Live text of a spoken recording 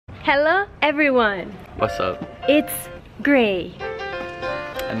Hello everyone! What's up? It's gray.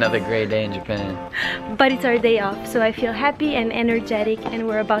 Another great day in Japan. But it's our day off, so I feel happy and energetic, and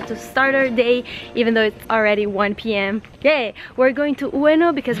we're about to start our day even though it's already 1 p.m. Yay! We're going to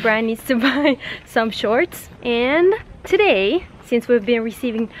Ueno because Brian needs to buy some shorts. And today, since we've been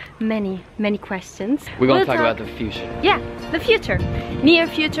receiving many questions, we're gonna talk about the future. Yeah, the future. Near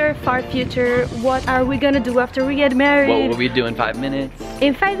future, far future. What are we gonna do after we get married? What will we do in 5 minutes?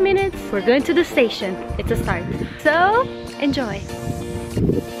 In 5 minutes, we're going to the station. It's a start. So, enjoy.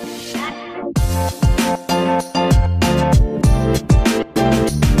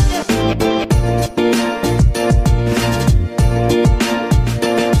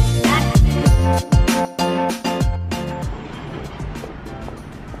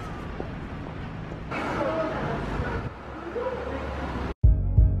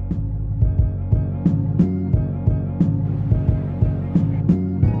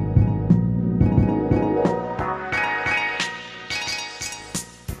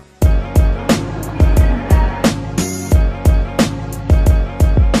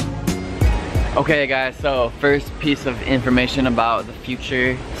 Okay guys, so first piece of information about the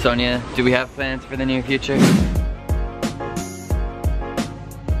future. Sonia, do we have plans for the near future?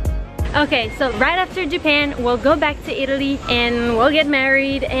 Okay, so right after Japan, we'll go back to Italy and we'll get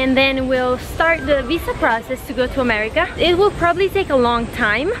married, and then we'll start the visa process to go to America. It will probably take a long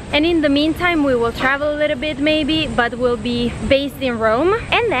time, and in the meantime we will travel a little bit maybe, but we'll be based in Rome.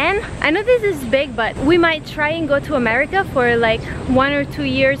 And then, I know this is big, but we might try and go to America for like 1 or 2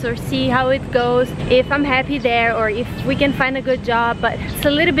 years or see how it goes, if I'm happy there or if we can find a good job. But it's a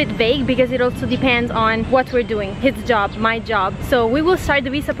little bit vague because it also depends on what we're doing, his job, my job. So we will start the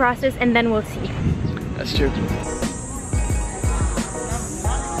visa process and then we'll see. That's true.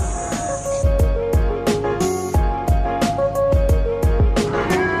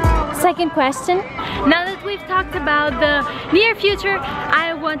 Second question. Now that we've talked about the near future,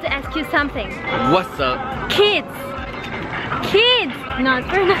 I want to ask you something. What's up? Kids! Kids! Not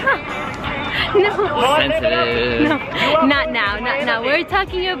for now. No. Sensitive. No, not now, not now. We're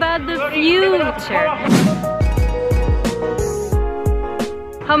talking about the future.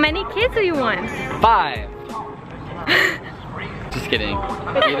 How many kids do you want? 5. Just kidding.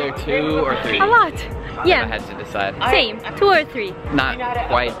 Either 2 or 3. A lot. Yeah. I had to decide. Same. 2 or 3. Not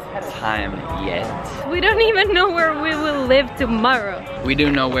quite time yet. We don't even know where we will live tomorrow. We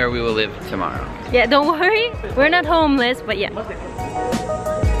do know where we will live tomorrow. Yeah, don't worry. We're not homeless, but yeah.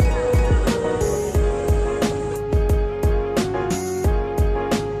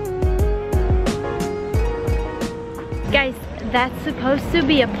 Guys, that's supposed to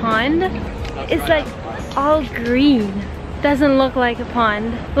be a pond. It's like all green. Doesn't look like a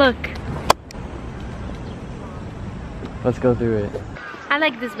pond. Look. Let's go through it. I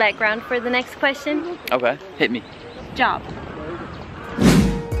like this background for the next question. Okay, hit me. Job.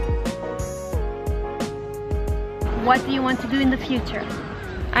 What do you want to do in the future?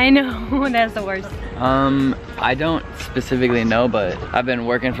 I know, that's the worst. I don't specifically know, but I've been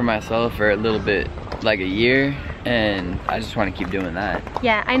working for myself for a little bit, like a year, and I just want to keep doing that.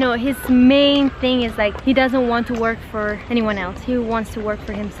 Yeah, I know. His main thing is like he doesn't want to work for anyone else. He wants to work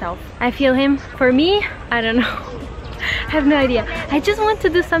for himself. I feel him. For me, I don't know. I have no idea. I just want to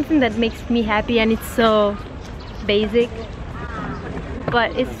do something that makes me happy, and it's so basic.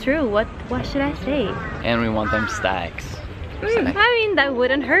 But it's true. What should I say? And we want them stacks. I mean, that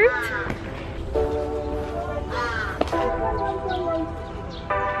wouldn't hurt.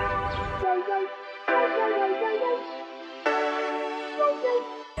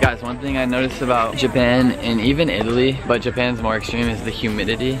 Guys, one thing I noticed about Japan and even Italy, but Japan's more extreme, is the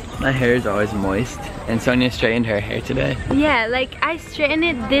humidity. My hair is always moist, and Sonia straightened her hair today. Yeah, like I straightened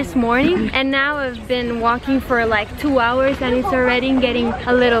it this morning, and now I've been walking for like 2 hours and it's already getting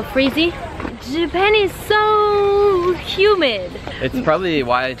a little freezy. Japan is so humid. It's probably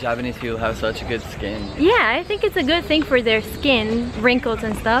why Japanese people have such good skin. Yeah, I think it's a good thing for their skin, wrinkles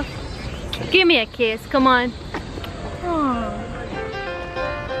and stuff. Give me a kiss, come on. Aww.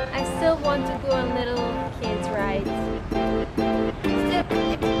 I still want to go on little kids' rides.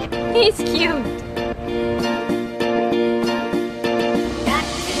 He's cute.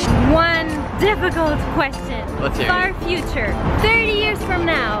 One difficult question. Let's hear it. Far future. 30 years from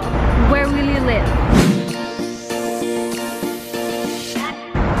now, where will you live?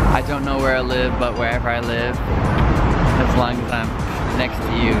 I don't know where I live, but wherever I live, as long as I'm next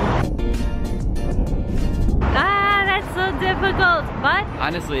to you. Ah, that's so difficult. difficult, but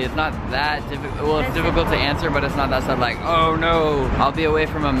honestly, it's not that difficult. Well, it's difficult to answer, but it's not that stuff like, oh no, I'll be away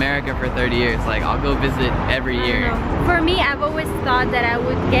from America for 30 years. Like, I'll go visit every year. For me, I've always thought that I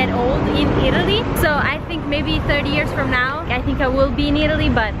would get old in Italy. So I think maybe 30 years from now, I think I will be in Italy,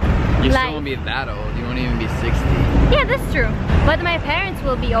 but you still won't be that old. You won't even be 60. Yeah, that's true. But my parents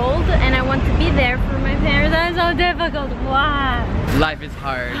will be old and I want to be there for my parents. That's so difficult. Wow. Life is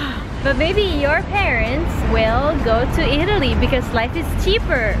hard. But maybe your parents will go to Italy because life is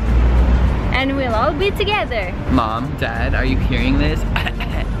cheaper. And we'll all be together. Mom, Dad, are you hearing this?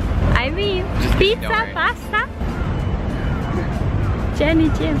 I mean, pizza, pasta. Jenny,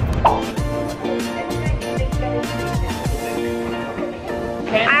 Jim.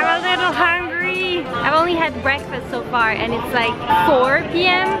 I'm a little hungry. I've only had breakfast so far and it's like 4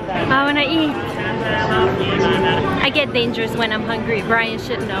 p.m. I wanna eat. I get dangerous when I'm hungry. Brian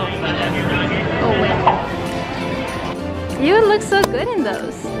should know. Oh wait. You look so good in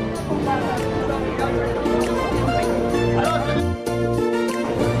those.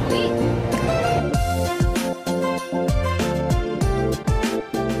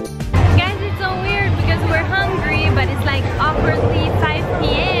 Guys, it's so weird because we're hungry, but it's like awkwardly 5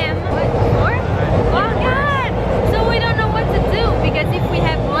 p.m. What? 4? Oh god! So we don't know what to do because if we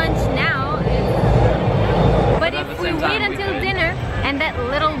have lunch now, but if we wait until dinner, and that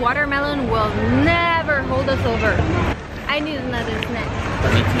little watermelon will never hold us over. I need another snack.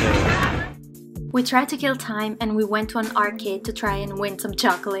 Me too. We tried to kill time and we went to an arcade to try and win some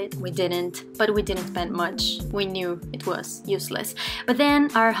chocolate. We didn't, but we didn't spend much. We knew it was useless. But then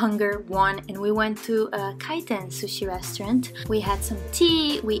our hunger won and we went to a kaiten sushi restaurant. We had some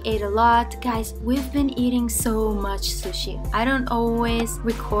tea, we ate a lot. Guys, we've been eating so much sushi. I don't always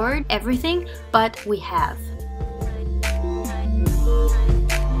record everything, but we have.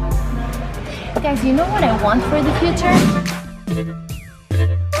 Guys, you know what I want for the future?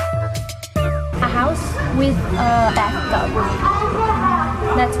 A house with a bathtub.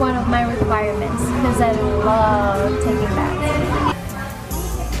 That's one of my requirements because I love taking baths.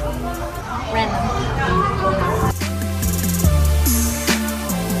 Random.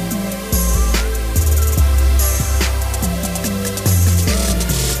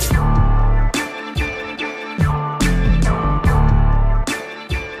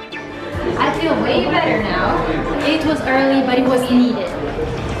 I feel way better now. It was early, but it was needed.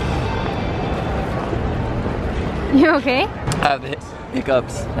 You okay? I have the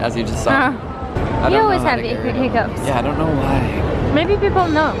hiccups, as you just saw. You always have hiccups. Yeah, I don't know why. Maybe people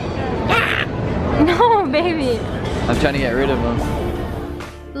know. No, baby. I'm trying to get rid of them.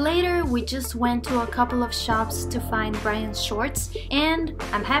 Later, we just went to a couple of shops to find Brian's shorts, and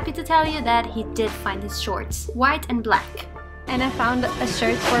I'm happy to tell you that he did find his shorts, white and black. And I found a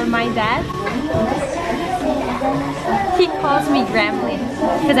shirt for my dad. He calls me Gremlin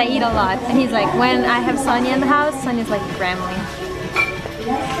because I eat a lot, and he's like, when I have Sonia in the house, Sonia's like Gremlin.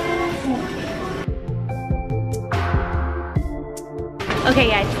 Okay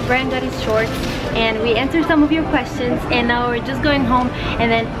guys, Brian got his shorts and we answered some of your questions, and now we're just going home and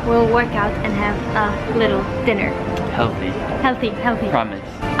then we'll work out and have a little dinner. Healthy. Healthy. Promise.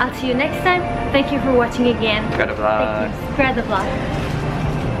 I'll see you next time. Thank you for watching again. Subscribe the vlog. Subscribe the vlog.